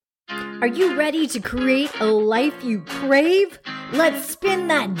Are you ready to create a life you crave? Let's spin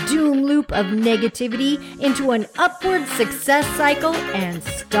that doom loop of negativity into an upward success cycle and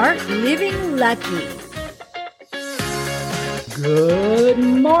start living lucky. Good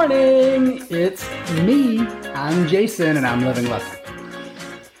morning. It's me. I'm Jason, and I'm living lucky.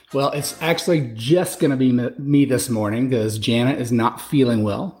 Well, it's actually just going to be me this morning because Janet is not feeling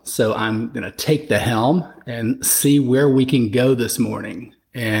well. So I'm going to take the helm and see where we can go this morning.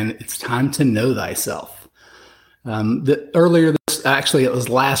 And it's time to know thyself. Earlier, it was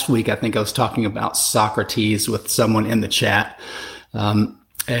last week, I think I was talking about Socrates with someone in the chat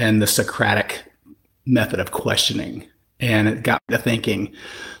and the Socratic method of questioning. And it got me to thinking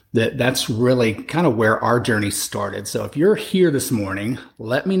that that's really kind of where our journey started. So if you're here this morning,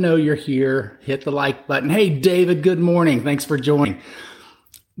 let me know you're here. Hit the like button. Hey, David, good morning. Thanks for joining.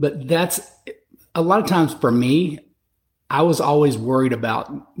 But that's a lot of times for me, I was always worried about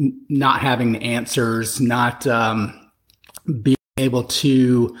not having the answers, not being able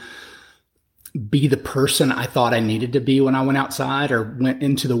to be the person I thought I needed to be when I went outside or went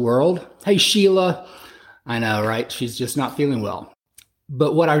into the world. Hey, Sheila. I know, right? She's just not feeling well.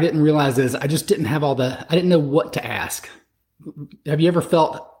 But what I didn't realize is I just didn't have I didn't know what to ask. Have you ever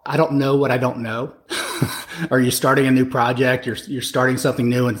felt, I don't know what I don't know? Or you're starting a new project, you're starting something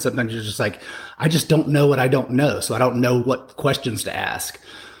new, and sometimes you're just like, I just don't know what I don't know. So I don't know what questions to ask.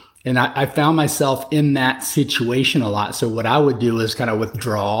 And I found myself in that situation a lot. So what I would do is kind of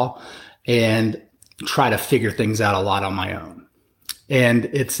withdraw and try to figure things out a lot on my own. And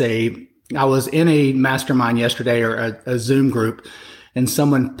I was in a mastermind yesterday or a Zoom group, and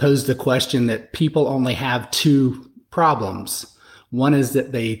someone posed the question that people only have two problems. One is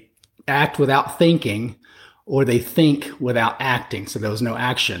that they act without thinking, or they think without acting. So there was no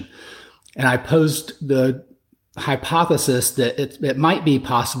action. And I posed the hypothesis that it might be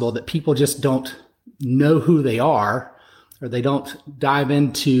possible that people just don't know who they are, or they don't dive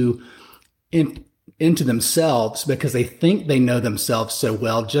into themselves because they think they know themselves so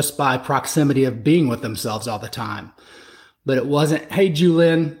well just by proximity of being with themselves all the time. But it wasn't, hey,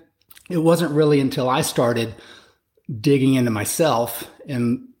 Julien, it wasn't really until I started digging into myself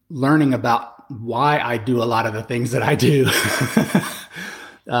and learning about why I do a lot of the things that I do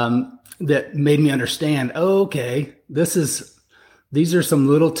that made me understand, okay, these are some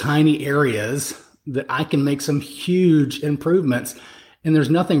little tiny areas that I can make some huge improvements. And there's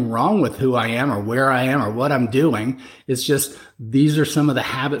nothing wrong with who I am or where I am or what I'm doing. It's just, these are some of the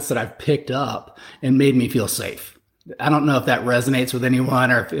habits that I've picked up and made me feel safe. I don't know if that resonates with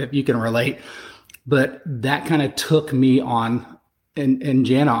anyone or if you can relate, but that kind of took me on and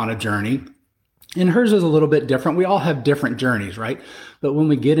Jana on a journey. And hers is a little bit different. We all have different journeys, right? But when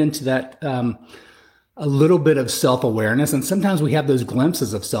we get into that, a little bit of self-awareness, and sometimes we have those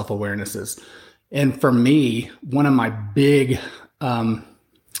glimpses of self-awarenesses. And for me, one of my big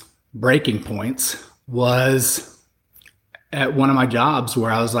breaking points was at one of my jobs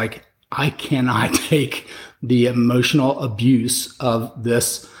where I was like, I cannot take the emotional abuse of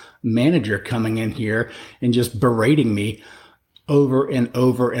this manager coming in here and just berating me over and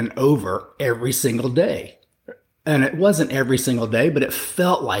over and over every single day. And it wasn't every single day, but it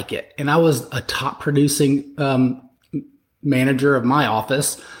felt like it. And I was a top producing manager of my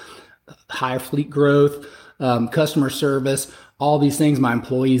office, higher fleet growth, customer service, all these things. My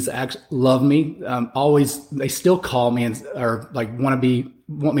employees love me. They still call me and or like want me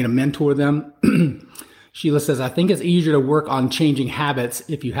to mentor them. Sheila says, I think it's easier to work on changing habits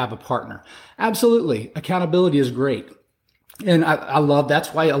if you have a partner. Absolutely. Accountability is great. And I love,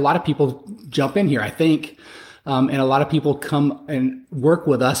 that's why a lot of people jump in here, I think. And a lot of people come and work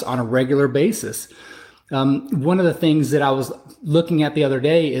with us on a regular basis. One of the things that I was looking at the other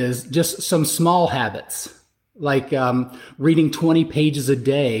day is just some small habits, like reading 20 pages a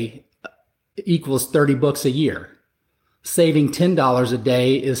day equals 30 books a year. Saving $10 a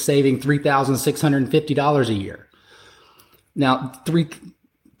day is saving $3,650 a year. Now,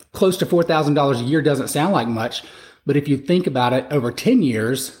 close to $4,000 a year doesn't sound like much, but if you think about it, over 10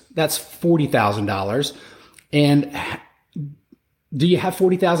 years, that's $40,000. And do you have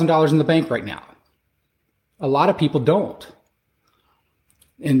 $40,000 in the bank right now? A lot of people don't.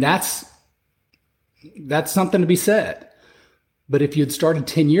 And that's something to be said. But if you'd started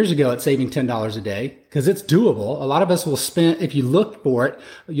 10 years ago at saving $10 a day, because it's doable, a lot of us will spend, if you look for it,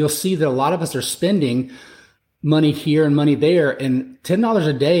 you'll see that a lot of us are spending money here and money there. And $10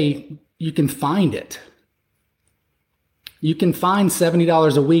 a day, you can find it. You can find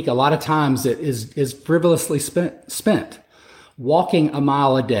 $70 a week. A lot of times it is frivolously spent. Walking a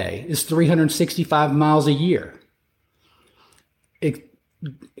mile a day is 365 miles a year.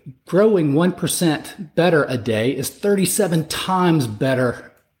 growing 1% better a day is 37 times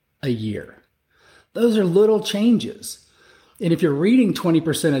better a year. Those are little changes. And if you're reading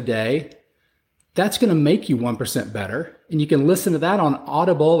 20% a day, that's going to make you 1% better. And you can listen to that on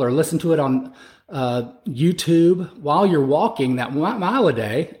Audible or listen to it on YouTube while you're walking that mile a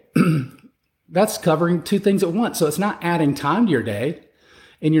day. That's covering two things at once. So it's not adding time to your day,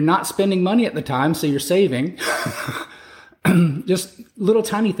 and you're not spending money at the time, so you're saving. Just little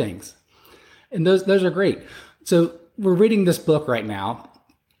tiny things. And those are great. So we're reading this book right now,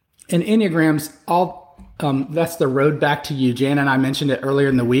 and Enneagrams, that's the road back to you. Jan and I mentioned it earlier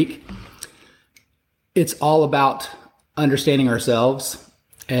in the week. It's all about understanding ourselves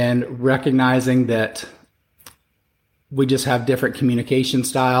and recognizing that we just have different communication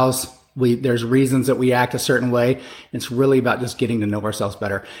styles. There's reasons that we act a certain way. It's really about just getting to know ourselves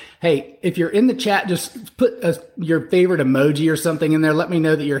better. Hey, if you're in the chat, just put your favorite emoji or something in there. Let me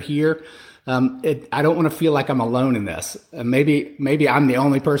know that you're here. I don't want to feel like I'm alone in this. Maybe I'm the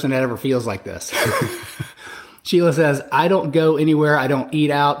only person that ever feels like this. Sheila says, I don't go anywhere. I don't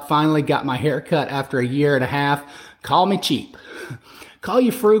eat out. Finally got my hair cut after a year and a half. Call me cheap. Call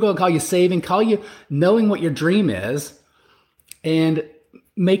you frugal, call you saving, call you knowing what your dream is and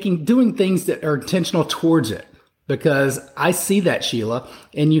doing things that are intentional towards it. Because I see that, Sheila,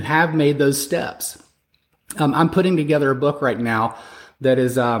 and you have made those steps. I'm putting together a book right now that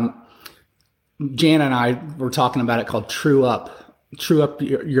is, Jan and I were talking about it, called True Up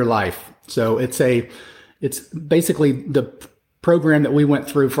Your Life. So it's basically the program that we went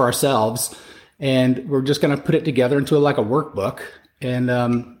through for ourselves, and we're just going to put it together into like a workbook. And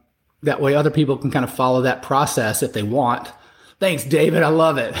that way other people can kind of follow that process if they want. Thanks, David. I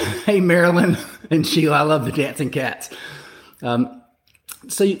love it. Hey, Marilyn and Sheila, I love the dancing cats.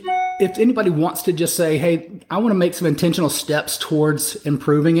 So if anybody wants to just say, hey, I want to make some intentional steps towards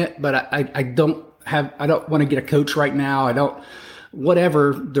improving it, but I don't want to get a coach right now.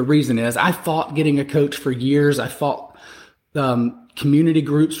 Whatever the reason is. I fought getting a coach for years. I fought community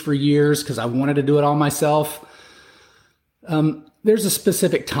groups for years because I wanted to do it all myself. There's a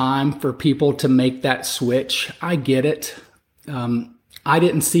specific time for people to make that switch. I get it. I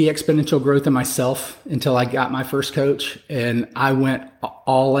didn't see exponential growth in myself until I got my first coach, and I went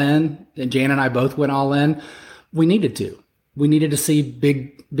all in, and Jan and I both went all in. We needed to. We needed to see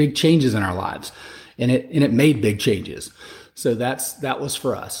big changes in our lives, and it made big changes. So that was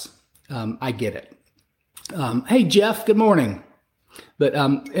for us. I get it. Hey, Jeff, good morning. But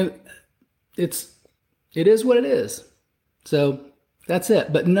it is what it is. So that's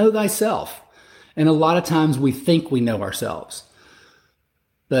it. But know thyself. And a lot of times we think we know ourselves.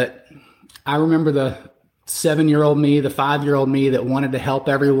 But I remember the 7-year-old me, the 5-year-old me that wanted to help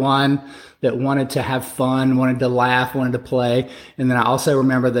everyone, that wanted to have fun, wanted to laugh, wanted to play. And then I also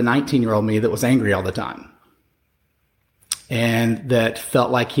remember the 19-year-old me that was angry all the time. And that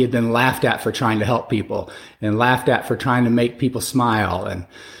felt like he had been laughed at for trying to help people and laughed at for trying to make people smile. And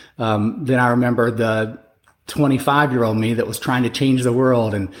then I remember the 25-year-old me that was trying to change the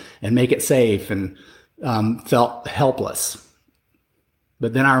world and make it safe and felt helpless.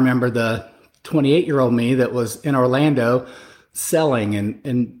 But then I remember the 28-year-old me that was in Orlando selling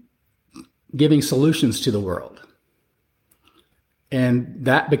and giving solutions to the world. And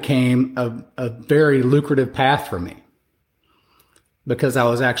that became a very lucrative path for me, because I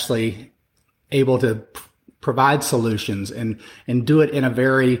was actually able to provide solutions and do it in a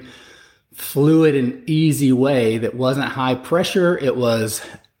very fluid and easy way that wasn't high pressure. It was,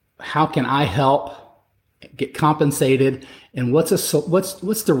 how can I help get compensated, and what's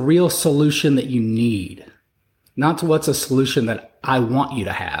the real solution that you need? Not to what's a solution that I want you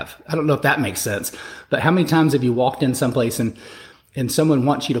to have. I don't know if that makes sense, but how many times have you walked in someplace and someone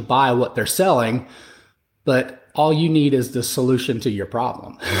wants you to buy what they're selling, but all you need is the solution to your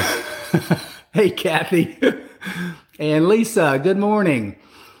problem? Hey, Kathy. And Lisa, good morning.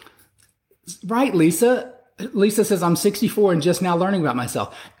 Right, Lisa. Lisa says, I'm 64 and just now learning about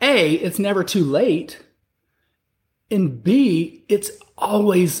myself. A, it's never too late. And B, it's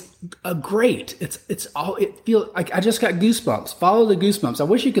always great. It feels like I just got goosebumps. Follow the goosebumps. I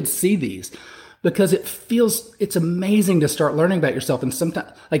wish you could see these, because it's amazing to start learning about yourself. And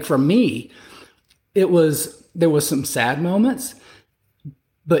sometimes, like for me, there was some sad moments,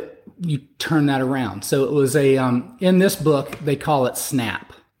 but you turn that around. So it was in this book, they call it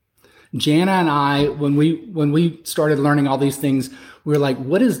SNAP. Jana and I, when we started learning all these things, we were like,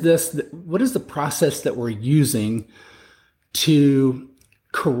 what is this? What is the process that we're using to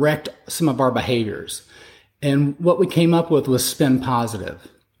correct some of our behaviors? And what we came up with was Spin Positive,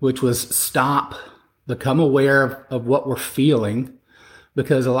 which was stop, become aware of what we're feeling,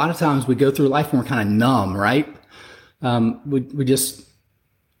 because a lot of times we go through life and we're kind of numb, right? We just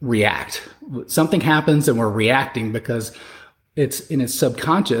react. Something happens and we're reacting because it's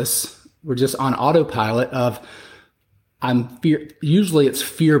subconscious. We're just on autopilot of usually it's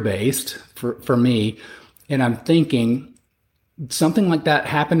fear-based for me. And I'm thinking something like that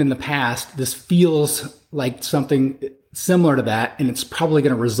happened in the past. This feels like something similar to that. And it's probably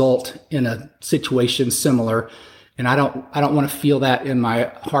going to result in a situation similar. And I don't want to feel that in my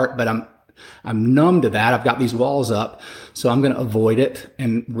heart, but I'm numb to that. I've got these walls up. So I'm going to avoid it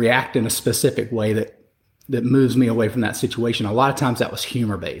and react in a specific way that moves me away from that situation. A lot of times that was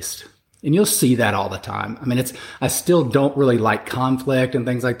humor-based. And you'll see that all the time. I mean, I still don't really like conflict and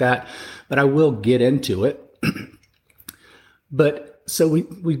things like that, but I will get into it. But so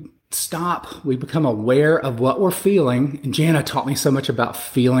we stop, we become aware of what we're feeling. And Jana taught me so much about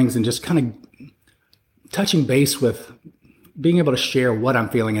feelings and just kind of touching base with being able to share what I'm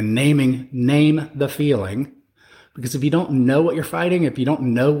feeling and name the feeling. Because if you don't know what you're fighting, if you don't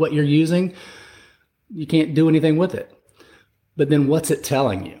know what you're using, you can't do anything with it. But then what's it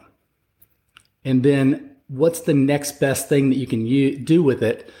telling you? And then what's the next best thing that you can do with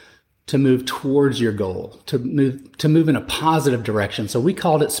it to move towards your goal, to move in a positive direction? So we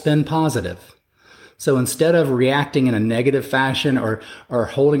called it spin positive. So instead of reacting in a negative fashion or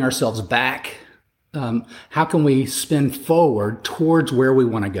holding ourselves back, how can we spin forward towards where we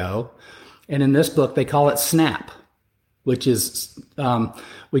want to go? And in this book, they call it SNAP, which is,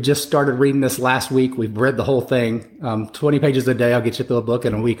 we just started reading this last week. We've read the whole thing, 20 pages a day. I'll get you through the book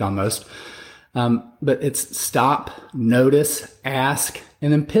in a week almost. But it's stop, notice, ask,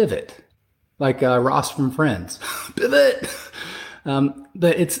 and then pivot, like Ross from Friends. Pivot!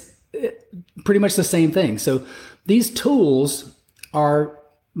 But it's pretty much the same thing. So these tools are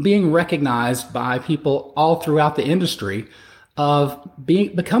being recognized by people all throughout the industry of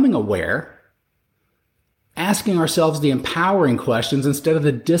becoming aware, asking ourselves the empowering questions instead of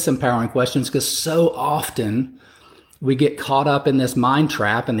the disempowering questions, because so often we get caught up in this mind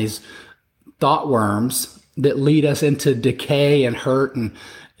trap and these thought worms that lead us into decay and hurt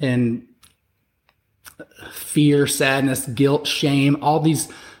and fear, sadness, guilt, shame, all these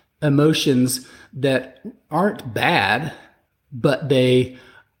emotions that aren't bad, but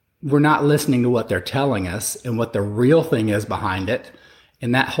we're not listening to what they're telling us and what the real thing is behind it.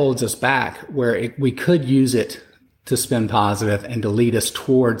 And that holds us back where we could use it to spin positive and to lead us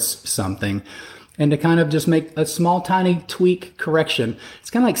towards something. And to kind of just make a small, tiny tweak correction. It's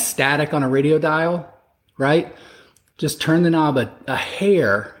kind of like static on a radio dial, right? Just turn the knob a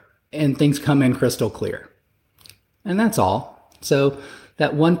hair and things come in crystal clear. And that's all. So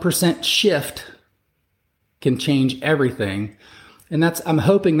that 1% shift can change everything. And I'm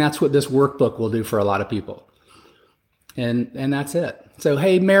hoping that's what this workbook will do for a lot of people. And that's it. So,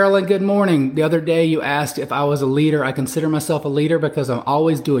 hey, Marilyn, good morning. The other day you asked if I was a leader. I consider myself a leader because I'm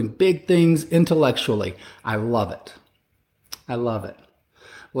always doing big things intellectually. I love it. I love it.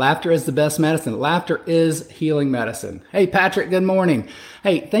 Laughter is the best medicine. Laughter is healing medicine. Hey, Patrick, good morning.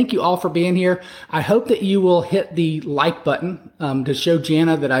 Hey, thank you all for being here. I hope that you will hit the like button to show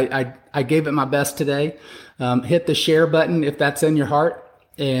Jana that I gave it my best today. Hit the share button if that's in your heart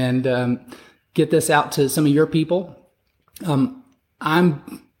and get this out to some of your people.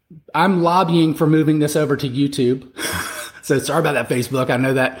 I'm lobbying for moving this over to YouTube. So sorry about that, Facebook. I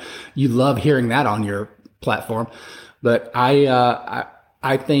know that you love hearing that on your platform, but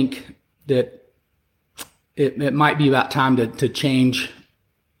I think that it might be about time to change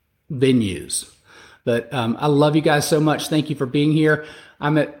venues. But I love you guys so much. Thank you for being here.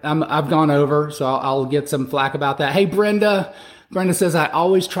 I've gone over, so I'll get some flack about that. Hey, Brenda. Brenda says, I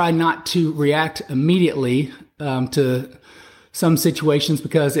always try not to react immediately to some situations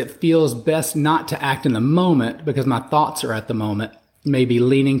because it feels best not to act in the moment because my thoughts are at the moment, maybe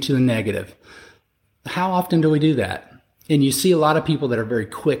leaning to the negative. How often do we do that? And you see a lot of people that are very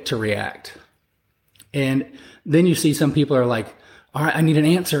quick to react. And then you see some people are like, all right, I need an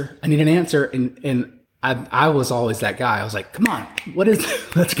answer. And I was always that guy. I was like, come on, what is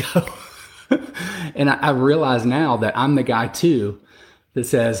it? Let's go. And I realize now that I'm the guy too that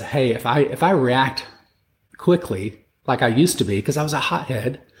says, hey, if I react quickly, like I used to be, because I was a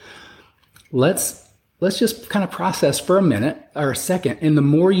hothead, let's just kind of process for a minute or a second. And the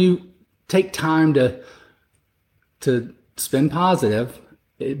more you take time to spin positive,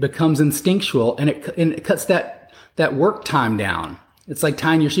 it becomes instinctual and it cuts that work time down. It's like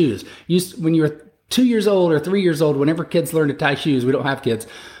tying your shoes. When you're 2 years old or 3 years old, whenever kids learn to tie shoes, we don't have kids,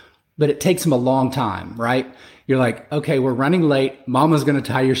 but it takes them a long time, right? You're like, okay, we're running late. Mama's going to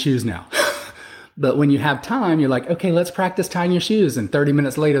tie your shoes now. But when you have time, you're like, okay, let's practice tying your shoes. And 30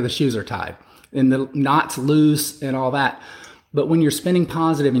 minutes later, the shoes are tied and the knots loose and all that. But when you're spinning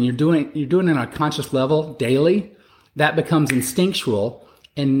positive and you're doing it on a conscious level daily, that becomes instinctual.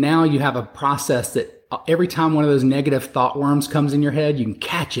 And now you have a process that every time one of those negative thought worms comes in your head, you can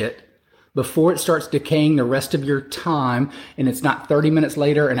catch it before it starts decaying the rest of your time. And it's not 30 minutes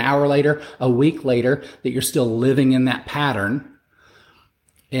later, an hour later, a week later that you're still living in that pattern.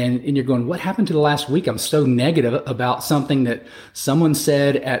 And you're going, what happened to the last week? I'm so negative about something that someone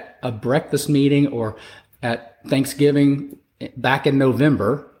said at a breakfast meeting or at Thanksgiving back in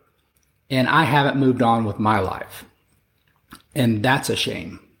November, and I haven't moved on with my life. And that's a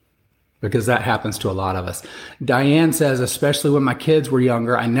shame, because that happens to a lot of us. Diane says, especially when my kids were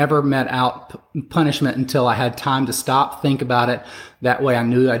younger, I never met out punishment until I had time to stop, think about it. That way I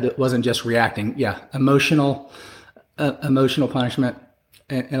knew I wasn't just reacting. Yeah, emotional punishment.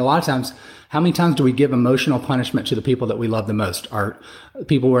 And a lot of times, how many times do we give emotional punishment to the people that we love the most? Our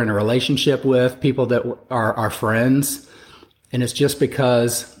people we're in a relationship with, people that are our friends. And it's just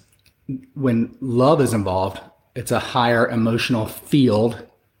because when love is involved, it's a higher emotional field.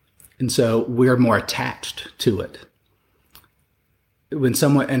 And so we're more attached to it.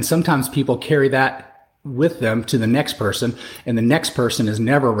 And sometimes people carry that with them to the next person, and the next person is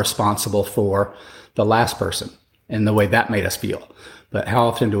never responsible for the last person and the way that made us feel. But how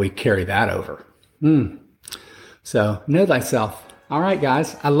often do we carry that over? So know thyself. All right,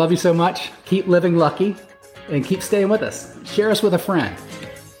 guys, I love you so much. Keep living lucky and keep staying with us. Share us with a friend.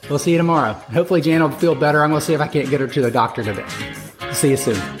 We'll see you tomorrow. Hopefully Jan will feel better. I'm going to see if I can't get her to the doctor today. See you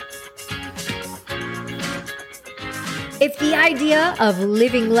soon. If the idea of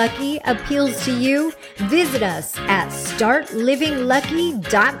living lucky appeals to you, visit us at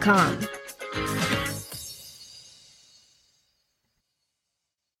startlivinglucky.com.